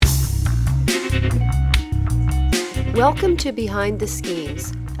Welcome to Behind the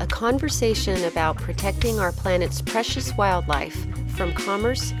Schemes, a conversation about protecting our planet's precious wildlife from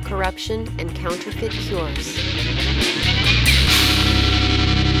commerce, corruption, and counterfeit cures.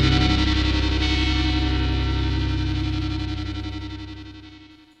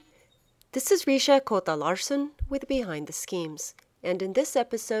 This is Risha Kota Larson with Behind the Schemes, and in this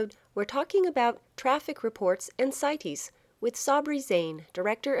episode, we're talking about traffic reports and CITES with Sabri Zain,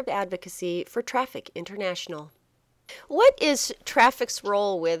 Director of Advocacy for Traffic International. What is Traffic's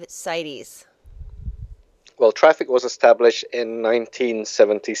role with CITES? Well, Traffic was established in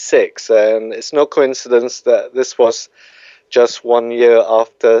 1976, and it's no coincidence that this was just 1 year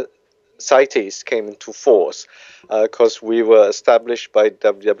after CITES came into force, because we were established by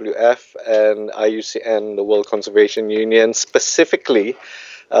WWF and IUCN, the World Conservation Union, specifically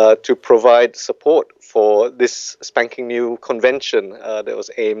to provide support for this spanking new convention that was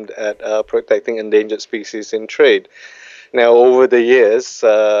aimed at protecting endangered species in trade. Now, over the years,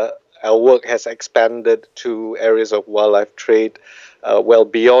 our work has expanded to areas of wildlife trade well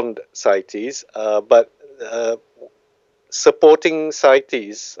beyond CITES, but supporting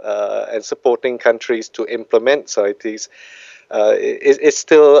CITES and supporting countries to implement CITES is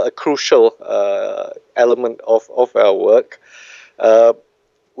still a crucial element of our work.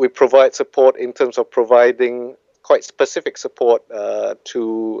 We provide support in terms of providing quite specific support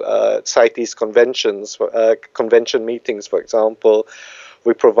to CITES conventions, convention meetings, for example.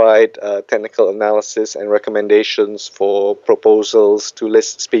 We provide technical analysis and recommendations for proposals to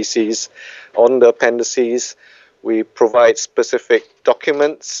list species on the appendices. We provide specific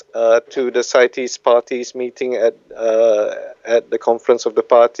documents to the CITES parties meeting at the Conference of the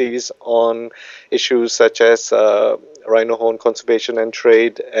Parties on issues such as rhino horn conservation and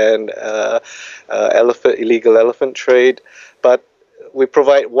trade and illegal elephant trade. But we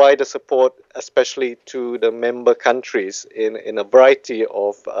provide wider support, especially to the member countries in a variety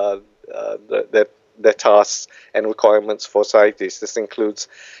of their tasks and requirements for CITES. This includes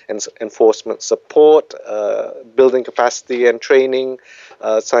enforcement support, building capacity and training,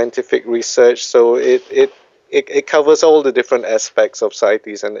 scientific research. So it covers all the different aspects of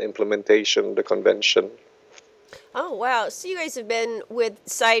CITES and the implementation of the convention. Oh, wow. So you guys have been with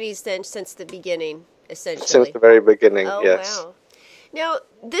CITES then since the beginning, essentially. Since the very beginning, yes. Wow. Now,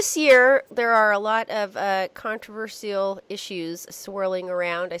 this year, there are a lot of controversial issues swirling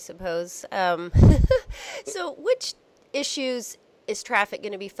around, I suppose. So which issues is Traffic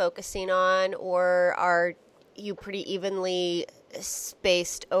going to be focusing on, or are you pretty evenly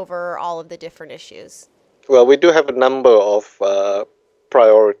spaced over all of the different issues? Well, we do have a number of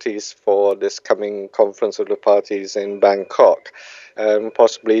priorities for this coming Conference of the Parties in Bangkok.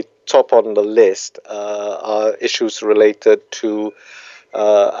 Possibly top on the list are issues related to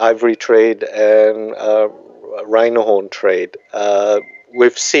ivory trade and rhino horn trade.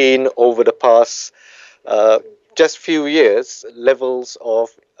 We've seen over the past just few years levels of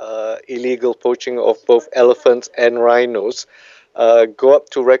illegal poaching of both elephants and rhinos go up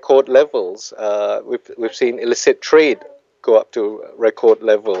to record levels. We've seen illicit trade go up to record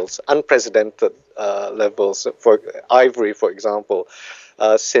levels, unprecedented levels. For ivory, for example,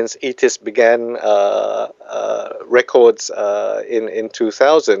 since ITIS began records in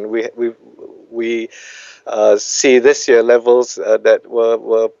 2000, we see this year levels that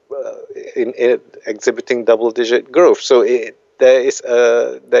were exhibiting double-digit growth. So there is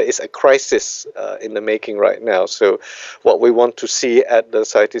a crisis in the making right now. So what we want to see at the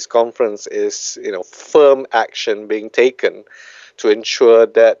CITES conference is, firm action being taken to ensure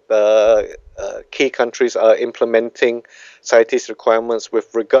that key countries are implementing CITES requirements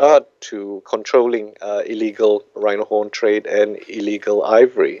with regard to controlling illegal rhino horn trade and illegal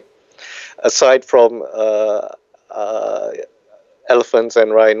ivory. Aside from elephants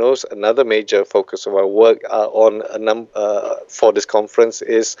and rhinos, another major focus of our work for this conference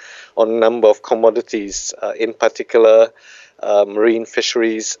is on a number of commodities, in particular marine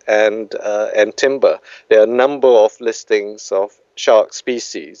fisheries and timber. There are a number of listings of shark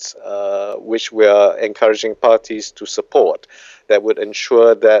species which we are encouraging parties to support that would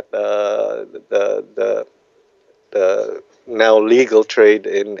ensure that the now legal trade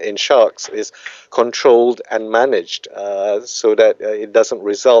in sharks is controlled and managed so that it doesn't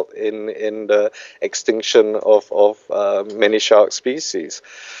result in the extinction of many shark species.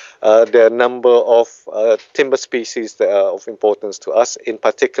 There are a number of timber species that are of importance to us, in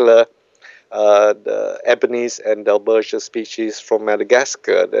particular the Ebonese and Dalbergia species from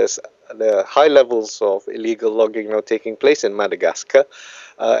Madagascar. There are high levels of illegal logging now taking place in Madagascar,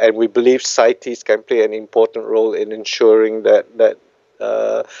 and we believe CITES can play an important role in ensuring that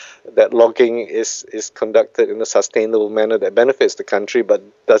that logging is conducted in a sustainable manner that benefits the country, but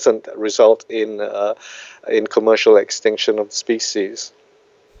doesn't result in commercial extinction of the species.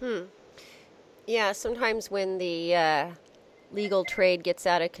 Yeah, sometimes when the legal trade gets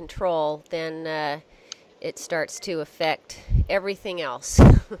out of control, then it starts to affect everything else.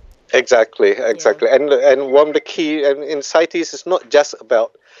 Exactly. And one of the key and in CITES is not just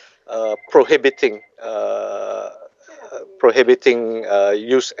about prohibiting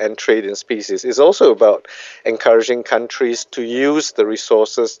use and trade in species. It's also about encouraging countries to use the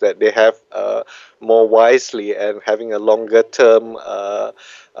resources that they have more wisely and having a longer term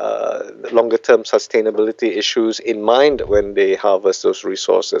sustainability issues in mind when they harvest those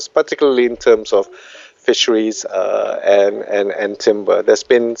resources, particularly in terms of fisheries and timber. There's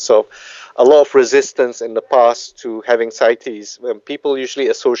been a lot of resistance in the past to having CITES. When people usually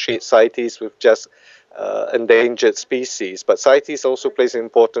associate CITES with just endangered species, but CITES also plays an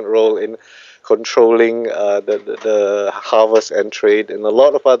important role in controlling the harvest and trade in a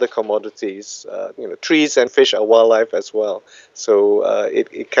lot of other commodities. Trees and fish are wildlife as well, so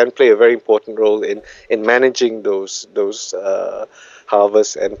it can play a very important role in managing those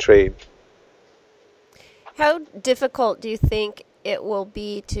harvest and trade. How difficult do you think it will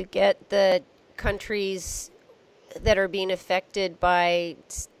be to get the countries that are being affected by,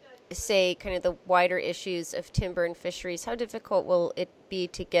 say, kind of the wider issues of timber and fisheries? How difficult will it be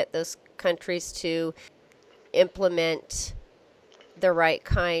to get those countries to implement the right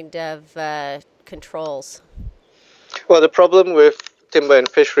kind of controls? Well, the problem with timber and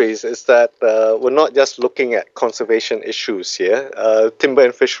fisheries is that we're not just looking at conservation issues here. Timber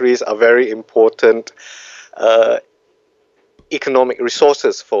and fisheries are very important economic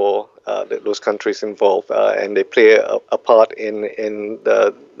resources for those countries involved, and they play a part in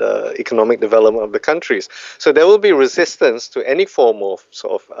the economic development of the countries. So there will be resistance to any form of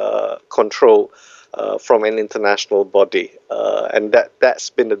control from an international body, and that's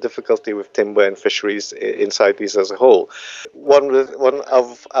been the difficulty with timber and fisheries in CITES as a whole. One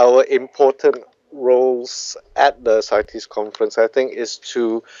of our important roles at the CITES conference, I think, is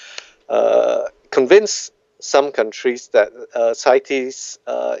to convince some countries that CITES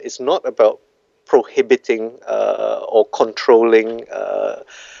is not about prohibiting or controlling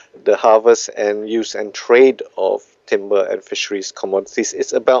the harvest and use and trade of timber and fisheries commodities.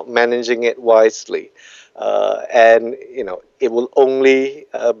 It's about managing it wisely, and it will only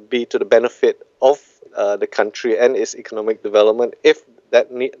be to the benefit of the country and its economic development if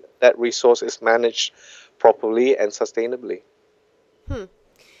that resource is managed properly and sustainably.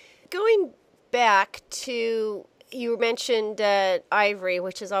 Going back to, you mentioned ivory,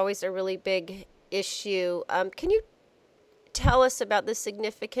 which is always a really big issue. Can you tell us about the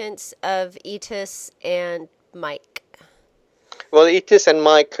significance of ITIS and MIKE? Well, ITIS and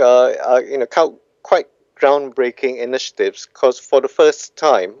MIKE are quite groundbreaking initiatives because for the first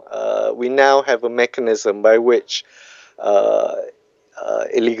time we now have a mechanism by which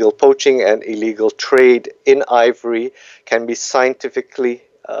illegal poaching and illegal trade in ivory can be scientifically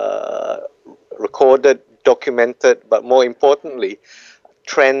recorded, documented, but more importantly,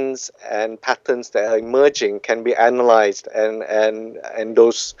 trends and patterns that are emerging can be analyzed, and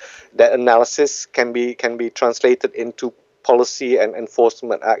that analysis can be translated into policy and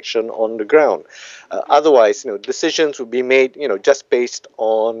enforcement action on the ground. Otherwise, decisions would be made, just based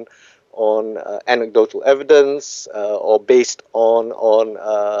on anecdotal evidence or based on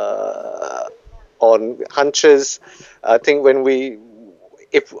hunches. I think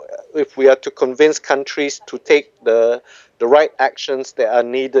if we are to convince countries to take the right actions that are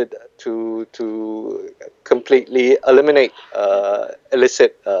needed to completely eliminate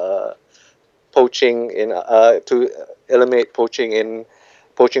illicit poaching to eliminate poaching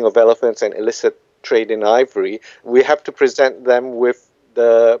of elephants and illicit trade in ivory, we have to present them with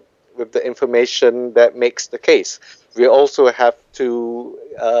the information that makes the case. We also have to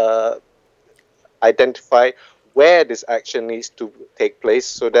identify where this action needs to take place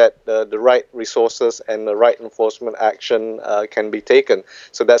so that the right resources and the right enforcement action can be taken.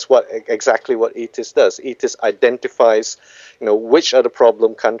 So that's exactly what ITIS does. ITIS identifies, which are the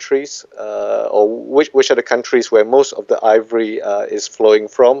problem countries, or which are the countries where most of the ivory is flowing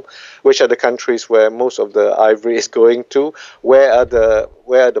from, which are the countries where most of the ivory is going to, where are the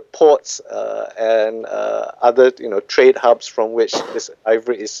ports and other trade hubs from which this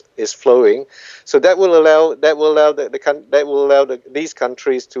ivory is flowing. So that will allow these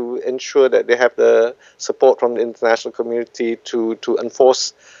countries to ensure that they have the support from the international community to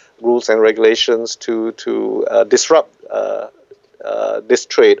enforce rules and regulations to disrupt this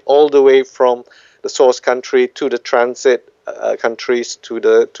trade, all the way from the source country to the transit countries to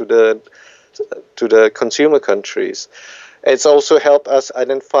the consumer countries. It's also helped us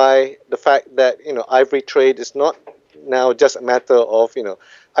identify the fact that ivory trade is not now just a matter of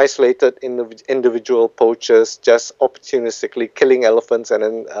isolated individual poachers just opportunistically killing elephants and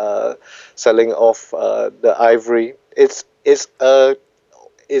then selling off the ivory. It's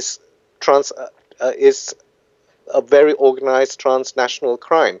a very organized transnational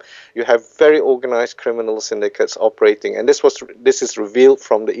crime. You have very organized criminal syndicates operating, and this is revealed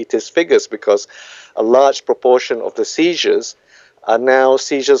from the ETIS figures, because a large proportion of the seizures are now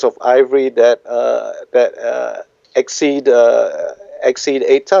seizures of ivory that exceed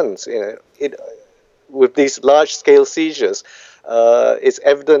 8 tons. With these large-scale seizures, it's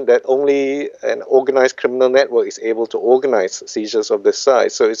evident that only an organized criminal network is able to organize seizures of this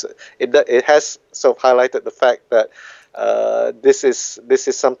size. So it has sort of highlighted the fact that this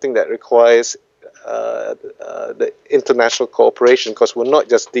is something that requires the international cooperation, because we're not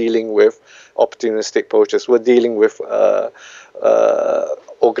just dealing with opportunistic poachers, we're dealing with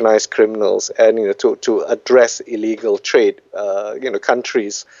organized criminals, and to address illegal trade,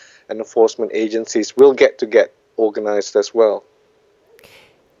 countries and enforcement agencies will get organized as well.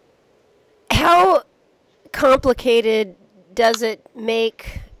 How complicated does it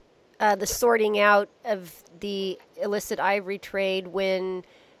make the sorting out of the illicit ivory trade when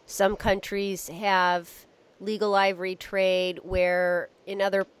some countries have legal ivory trade where in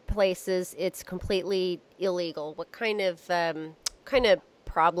other places it's completely illegal? What kind of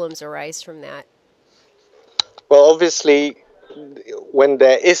problems arise from that? Well, obviously, when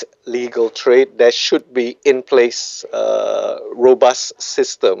there is legal trade, there should be in place robust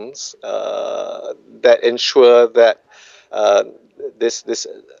systems that ensure that this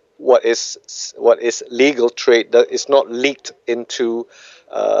what is legal trade that is not leaked into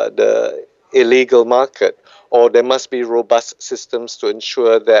the illegal market, or there must be robust systems to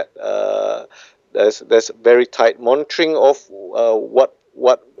ensure that there's very tight monitoring of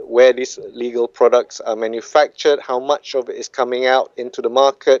where these legal products are manufactured, how much of it is coming out into the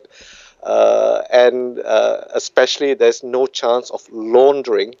market, and especially there's no chance of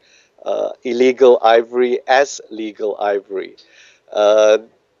laundering illegal ivory as legal ivory.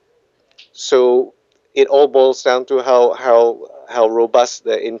 So it all boils down to how robust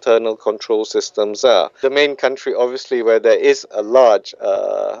the internal control systems are. The main country, obviously, where there is a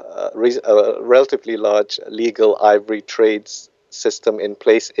relatively large legal ivory trades system in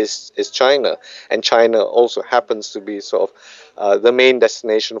place is China, and China also happens to be sort of the main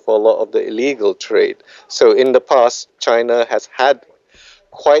destination for a lot of the illegal trade. So in the past, China has had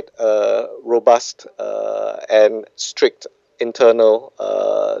quite a robust and strict internal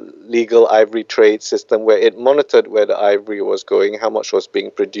legal ivory trade system where it monitored where the ivory was going, how much was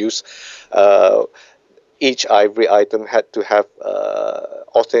being produced. Each ivory item had to have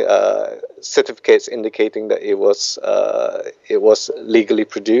certificates indicating that it was legally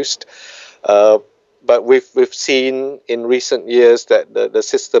produced. But we've seen in recent years that the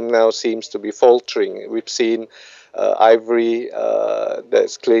system now seems to be faltering. We've seen ivory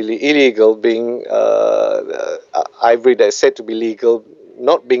that's clearly illegal being ivory that's said to be legal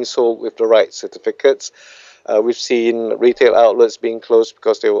not being sold with the right certificates. We've seen retail outlets being closed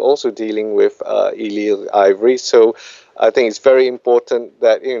because they were also dealing with illegal ivory. So I think it's very important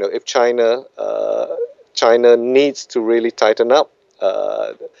that if China needs to really tighten up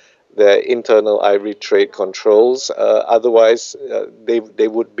their internal ivory trade controls. Otherwise, they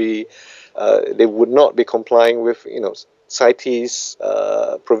would not be complying with CITES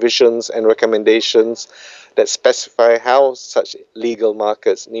provisions and recommendations that specify how such legal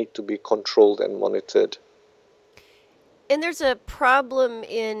markets need to be controlled and monitored. And there's a problem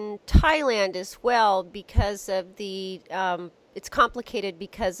in Thailand as well because of the, it's complicated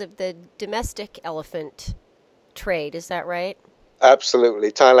because of the domestic elephant trade. Is that right?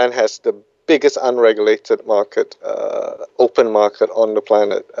 Absolutely. Thailand has the biggest unregulated market, open market on the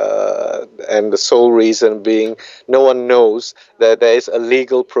planet. And the sole reason being no one knows that there is a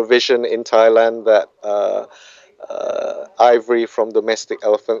legal provision in Thailand that ivory from domestic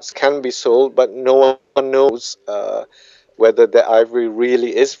elephants can be sold, but no one knows whether the ivory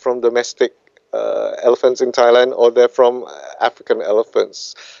really is from domestic elephants in Thailand or they're from African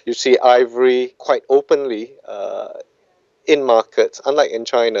elephants. You see ivory quite openly in markets, unlike in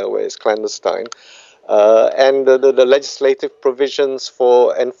China where it's clandestine. And the legislative provisions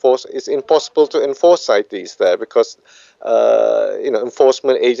for it's impossible to enforce CITES there because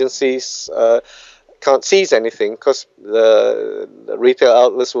enforcement agencies can't seize anything because the retail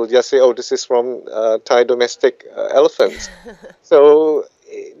outlets will just say, "Oh, this is from Thai domestic elephants." So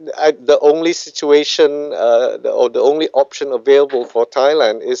the only situation or the only option available for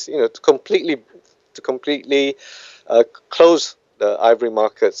Thailand is to completely close the ivory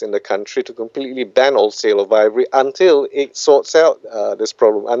markets in the country, to completely ban all sale of ivory until it sorts out this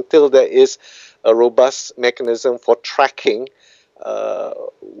problem, until there is a robust mechanism for tracking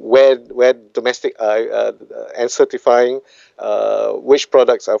where domestic and certifying which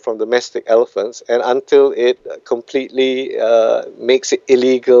products are from domestic elephants, and until it completely makes it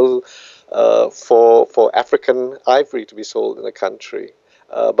illegal for African ivory to be sold in the country.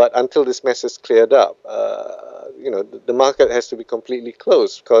 But until this mess is cleared up, the market has to be completely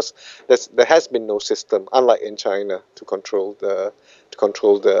closed, because there has been no system, unlike in China, to control the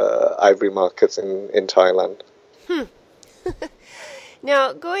ivory markets in Thailand.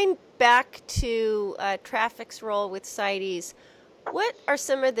 Now, going back to traffic's role with CITES, what are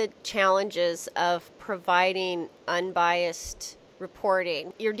some of the challenges of providing unbiased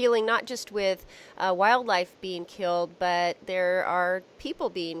reporting? You're dealing not just with wildlife being killed, but there are people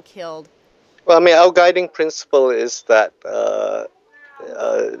being killed. Well, I mean, our guiding principle is that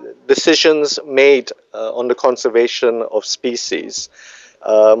decisions made on the conservation of species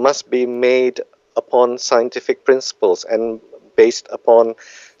must be made upon scientific principles and based upon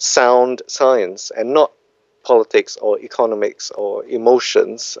sound science, and not politics or economics or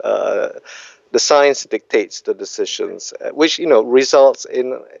emotions. The science dictates the decisions, which results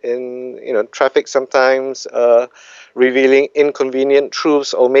in traffic sometimes revealing inconvenient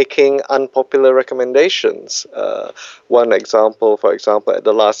truths or making unpopular recommendations. One example, for example, at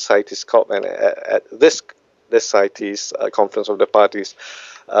the last CITES COP and at this CITES Conference of the Parties,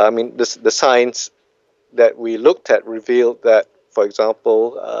 the science that we looked at revealed that, for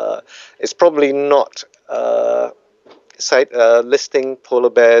example, it's probably not listing polar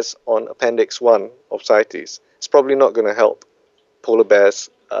bears on Appendix 1 of CITES. It's probably not going to help polar bears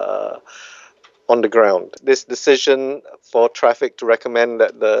on the ground. This decision for traffic to recommend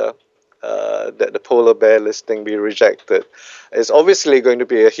that the polar bear listing be rejected is obviously going to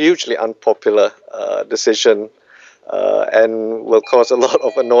be a hugely unpopular decision and will cause a lot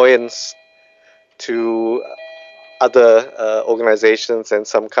of annoyance to other organizations and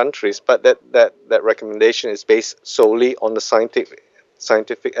some countries, but that recommendation is based solely on the scientific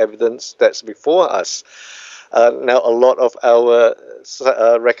evidence that's before us. Now, a lot of our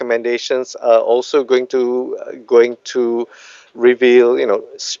recommendations are also going to reveal,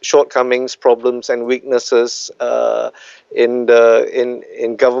 shortcomings, problems, and weaknesses in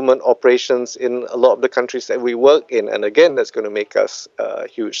government operations in a lot of the countries that we work in, and again, that's going to make us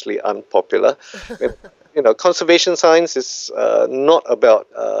hugely unpopular. Conservation science is not about.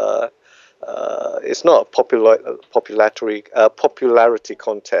 It's not a popularity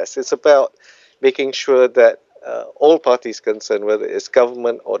contest. It's about making sure that all parties concerned, whether it's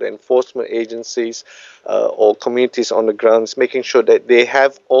government or the enforcement agencies or communities on the ground, making sure that they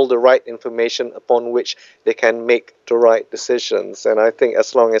have all the right information upon which they can make the right decisions. And I think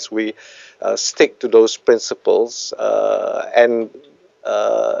as long as we stick to those principles and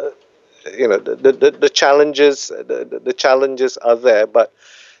the challenges are there, but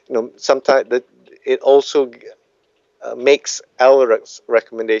sometimes it also makes our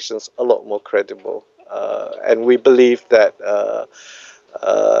recommendations a lot more credible, and we believe that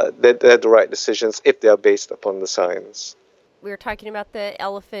they're the right decisions if they are based upon the science. We were talking about the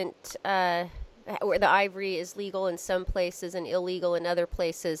elephant, where the ivory is legal in some places and illegal in other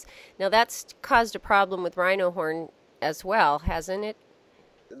places. Now, that's caused a problem with rhino horn as well, hasn't it?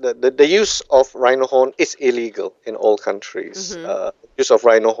 The use of rhino horn is illegal in all countries. Mm-hmm. Use of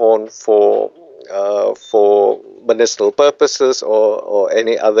rhino horn for medicinal purposes or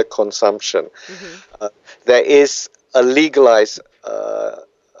any other consumption. Mm-hmm. There is a legalized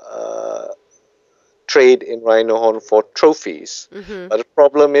trade in rhino horn for trophies, mm-hmm. But the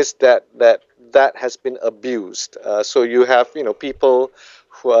problem is that has been abused. So you have people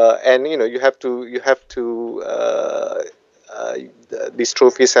who and you have to. These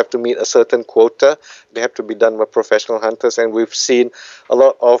trophies have to meet a certain quota. They have to be done by professional hunters, and we've seen a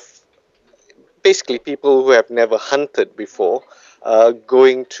lot of basically people who have never hunted before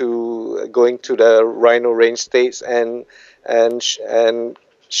going to the rhino range states and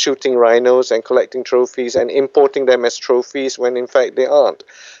shooting rhinos and collecting trophies and importing them as trophies when in fact they aren't.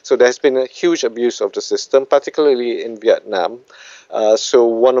 So there's been a huge abuse of the system, particularly in Vietnam. So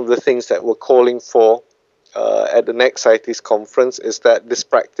one of the things that we're calling for at the next CITES conference is that this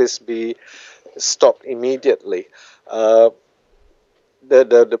practice be stopped immediately. The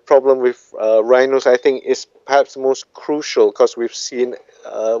problem with rhinos, I think, is perhaps most crucial because we've seen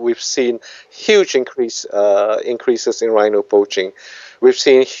we've seen huge increases in rhino poaching. We've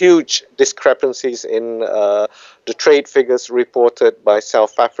seen huge discrepancies in the trade figures reported by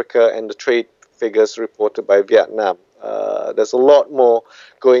South Africa and the trade figures reported by Vietnam. There's a lot more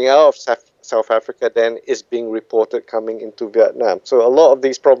going out of South Africa than is being reported coming into Vietnam. So a lot of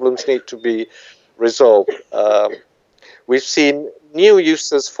these problems need to be resolved. We've seen new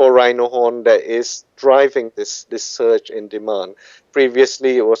uses for rhino horn that is driving this surge in demand.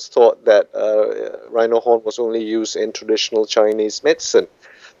 Previously, it was thought that rhino horn was only used in traditional Chinese medicine,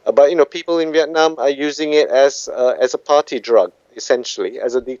 but people in Vietnam are using it as a party drug, essentially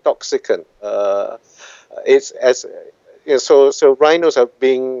as a detoxicant. It's as so rhinos are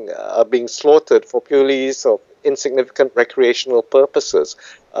being slaughtered for purely sort of insignificant recreational purposes,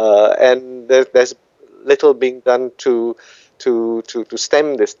 and there's little being done to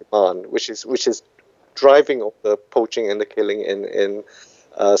stem this demand, which is driving up the poaching and the killing in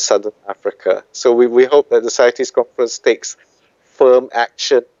southern Africa. So we hope that the CITES conference takes firm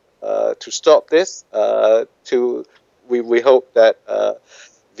action to stop this. We hope that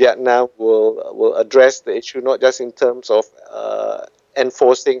Vietnam will address the issue not just in terms of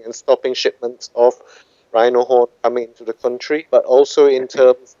enforcing and stopping shipments of rhino horn coming into the country, but also in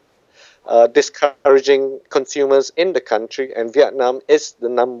terms discouraging consumers in the country. And Vietnam is the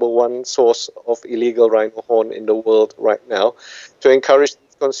number one source of illegal rhino horn in the world right now. To encourage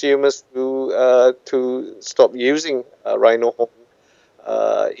consumers to stop using rhino horn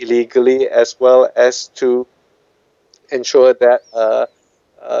illegally, as well as to ensure that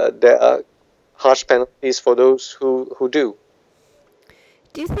there are harsh penalties for those who do.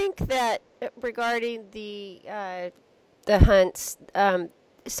 Do you think that regarding the hunts,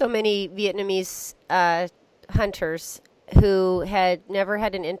 so many Vietnamese hunters who had never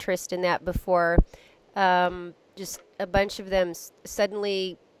had an interest in that before, just a bunch of them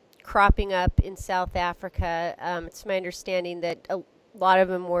suddenly cropping up in South Africa? It's my understanding that a lot of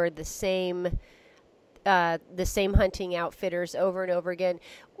them were the same hunting outfitters over and over again.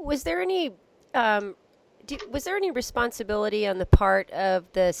 Was there any responsibility on the part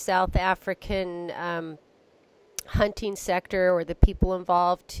of the South African hunting sector or the people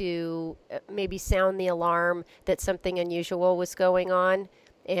involved to maybe sound the alarm that something unusual was going on,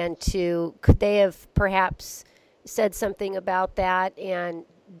 and could they have perhaps said something about that and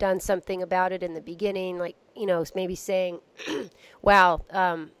done something about it in the beginning, like maybe saying, wow,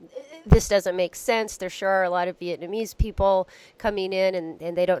 this doesn't make sense. There sure are a lot of Vietnamese people coming in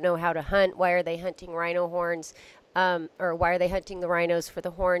and they don't know how to hunt. Why are they hunting rhino horns? Or why are they hunting the rhinos for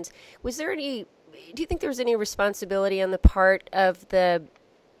the horns? Do you think there was any responsibility on the part of the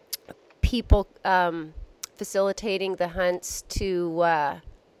people facilitating the hunts to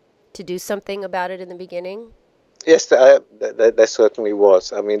do something about it in the beginning? Yes, there certainly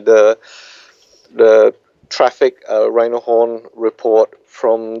was. I mean, the traffic rhino horn report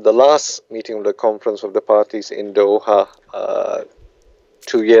from the last meeting of the Conference of the Parties in Doha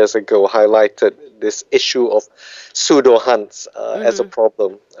 2 years ago highlighted this issue of pseudo hunts as a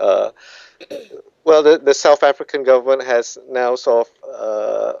problem. Well, the South African government has now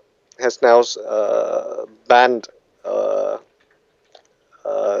banned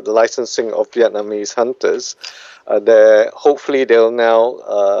the licensing of Vietnamese hunters. Hopefully they'll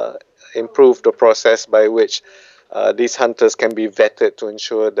now improve the process by which these hunters can be vetted to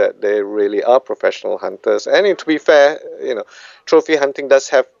ensure that they really are professional hunters. And to be fair, trophy hunting does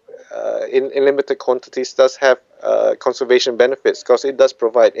have, in limited quantities, does have conservation benefits, because it does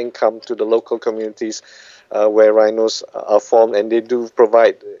provide income to the local communities where rhinos are formed, and they do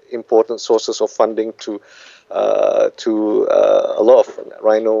provide important sources of funding to a lot of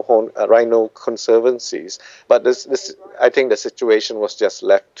rhino conservancies. But this, I think the situation was just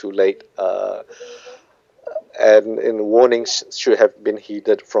left too late, and warnings should have been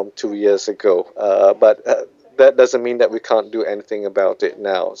heeded from 2 years ago. But that doesn't mean that we can't do anything about it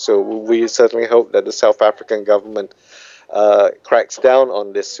now. So we certainly hope that the South African government cracks down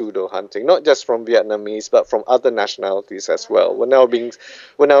on this pseudo hunting, not just from Vietnamese but from other nationalities as well.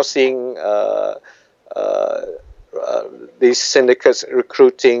 We're now seeing these syndicates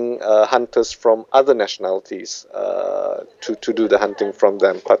recruiting hunters from other nationalities to do the hunting from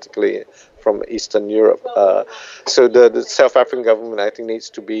them, particularly from Eastern Europe. So the South African government, I think, needs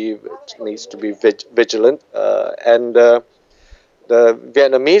to be vigilant, and the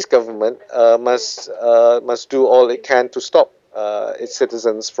Vietnamese government must do all it can to stop its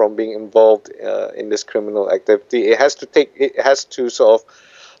citizens from being involved in this criminal activity. It has to sort of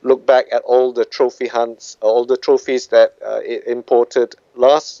look back at all the trophy hunts, all the trophies that it imported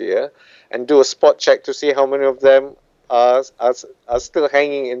last year, and do a spot check to see how many of them are still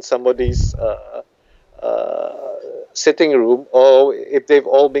hanging in somebody's sitting room, or if they've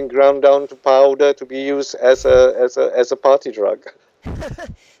all been ground down to powder to be used as a party drug,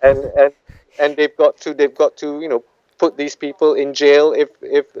 and and and they've got to put these people in jail if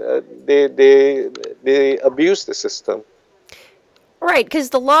they abuse the system. Right, because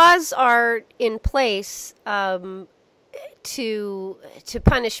the laws are in place to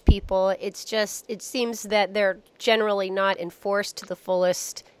punish people. It's just it seems that they're generally not enforced to the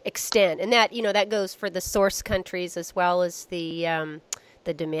fullest extent, and that goes for the source countries as well as the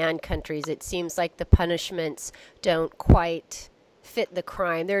demand countries. It seems like the punishments don't quite fit the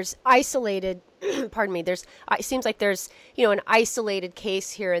crime. There's isolated pardon me, it seems like there's an isolated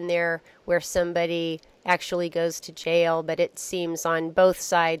case here and there where somebody actually goes to jail, but it seems on both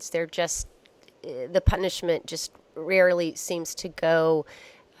sides the punishment just rarely seems to go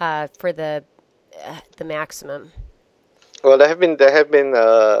for the maximum. Well, there have been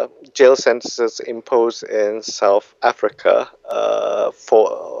jail sentences imposed in South Africa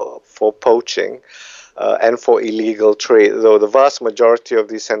for poaching and for illegal trade, though the vast majority of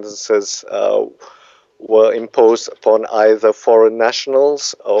these sentences were imposed upon either foreign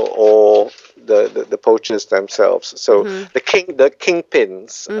nationals or the poachers themselves. So the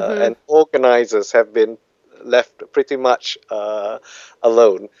kingpins and organizers have been left pretty much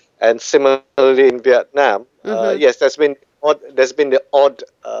alone. And similarly in Vietnam, yes, there's been the odd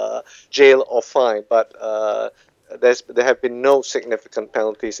jail or fine, but there have been no significant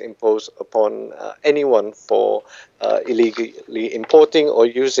penalties imposed upon anyone for illegally importing or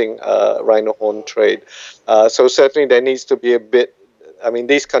using rhino horn trade. So certainly there needs to be a bit. I mean,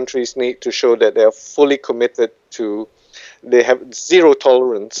 these countries need to show that they are fully committed to. They have zero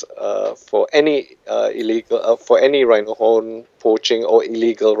tolerance for any for any rhino horn poaching or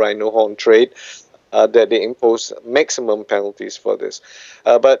illegal rhino horn trade. That they impose maximum penalties for this.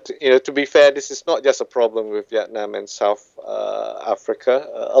 But to be fair, this is not just a problem with Vietnam and South Africa.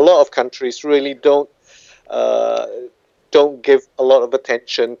 A lot of countries really don't give a lot of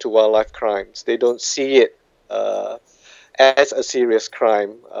attention to wildlife crimes. They don't see it as a serious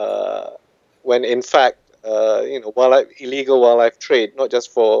crime, when in fact, illegal wildlife trade, not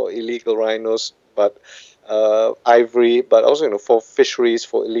just for illegal rhinos, but ivory, but also for fisheries,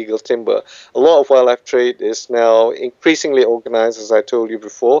 for illegal timber. A lot of wildlife trade is now increasingly organized, as I told you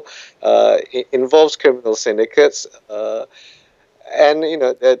before. It involves criminal syndicates, and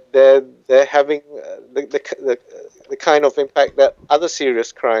they're having the kind of impact that other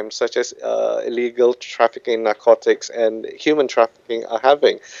serious crimes, such as illegal trafficking in narcotics and human trafficking, are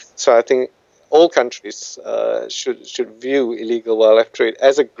having. So I think all countries should view illegal wildlife trade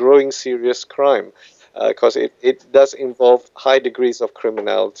as a growing serious crime. Because it does involve high degrees of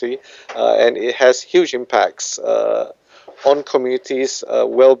criminality, and it has huge impacts on communities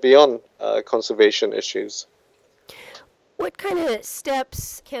well beyond conservation issues. What kind of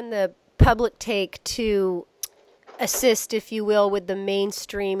steps can the public take to assist, if you will, with the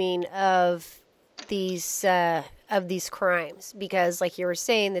mainstreaming of these crimes? Because, like you were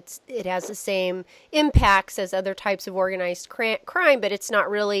saying, it has the same impacts as other types of organized crime, but it's not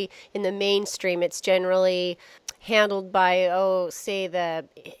really in the mainstream. It's generally handled by, say the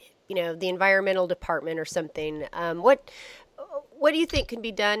environmental department or something. What do you think can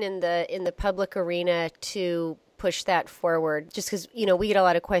be done in the public arena to push that forward? Just because we get a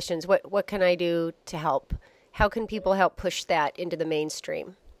lot of questions. What can I do to help? How can people help push that into the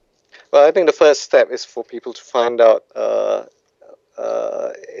mainstream? Well, I think the first step is for people to find out about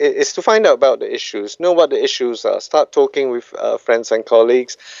the issues, know what the issues are, start talking with friends and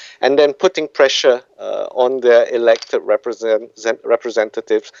colleagues, and then putting pressure on their elected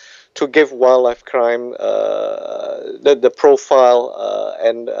representatives to give wildlife crime the profile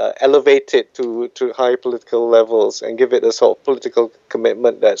and elevate it to high political levels and give it the sort of political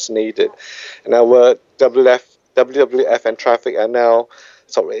commitment that's needed. And our WWF and Traffic are now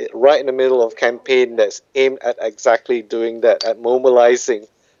right in the middle of a campaign that's aimed at exactly doing that, at mobilizing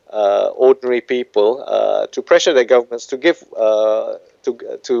ordinary people to pressure their governments to give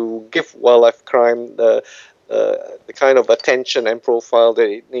wildlife crime the kind of attention and profile that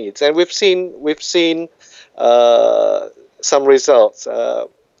it needs. And we've seen some results.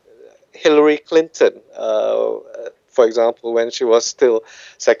 Hillary Clinton, for example, when she was still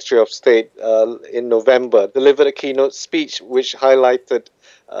Secretary of State in November, delivered a keynote speech which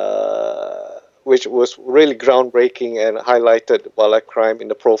was really groundbreaking and highlighted wildlife crime in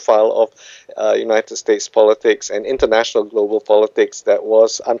the profile of United States politics and international global politics that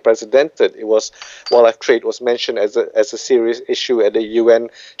was unprecedented. Wildlife trade was mentioned as a serious issue at the UN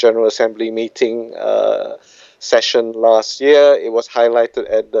General Assembly meeting session last year. It was highlighted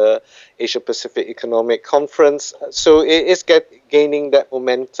at the Asia Pacific Economic Conference. So it is gaining that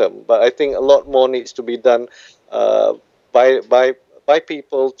momentum. But I think a lot more needs to be done by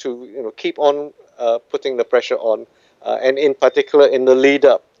people to keep on putting the pressure on, and in particular in the lead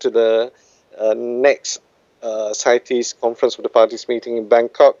up to the next CITES Conference of the Parties meeting in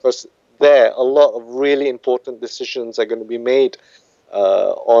Bangkok, because there a lot of really important decisions are going to be made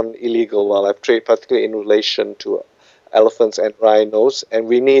on illegal wildlife trade, particularly in relation to elephants and rhinos, and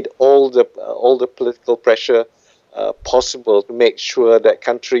we need all the political pressure possible to make sure that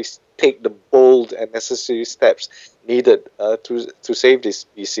countries take the bold and necessary steps needed to save these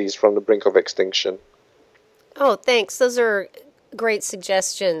species from the brink of extinction. Oh, thanks. Those are great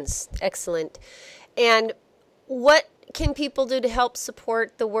suggestions. Excellent. And what can people do to help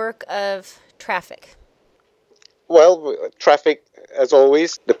support the work of Traffic? Well, Traffic, as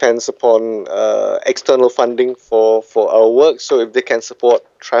always, depends upon external funding for our work. So if they can support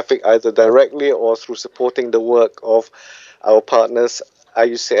Traffic either directly or through supporting the work of our partners,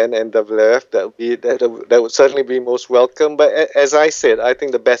 IUCN and WWF, that would certainly be most welcome. But as I said, I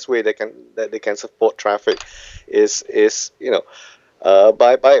think the best way they can support Traffic is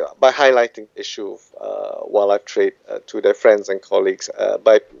by highlighting the issue of wildlife trade to their friends and colleagues,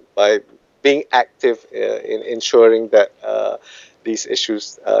 by being active in ensuring that these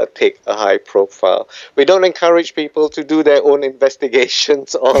issues take a high profile. We don't encourage people to do their own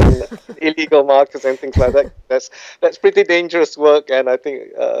investigations on illegal markets and things like that. That's pretty dangerous work, and I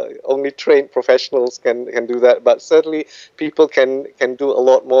think only trained professionals can do that. But certainly, people can do a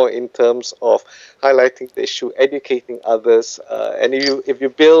lot more in terms of highlighting the issue, educating others, and if you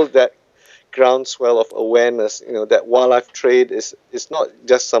build that groundswell of awareness, that wildlife trade is not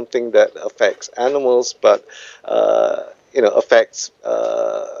just something that affects animals, but affects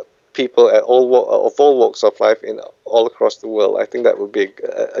people of all walks of life all across the world. I think that would be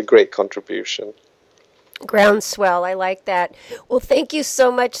a great contribution. Groundswell, I like that. Well, thank you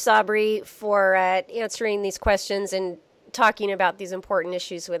so much, Sabri, for answering these questions and talking about these important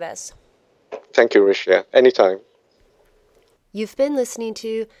issues with us. Thank you, Rishia. Anytime. You've been listening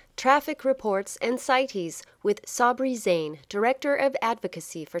to Traffic Reports and CITES with Sabri Zain, Director of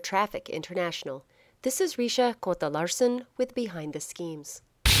Advocacy for Traffic International. This is Risha Kota Larson with Behind the Schemes.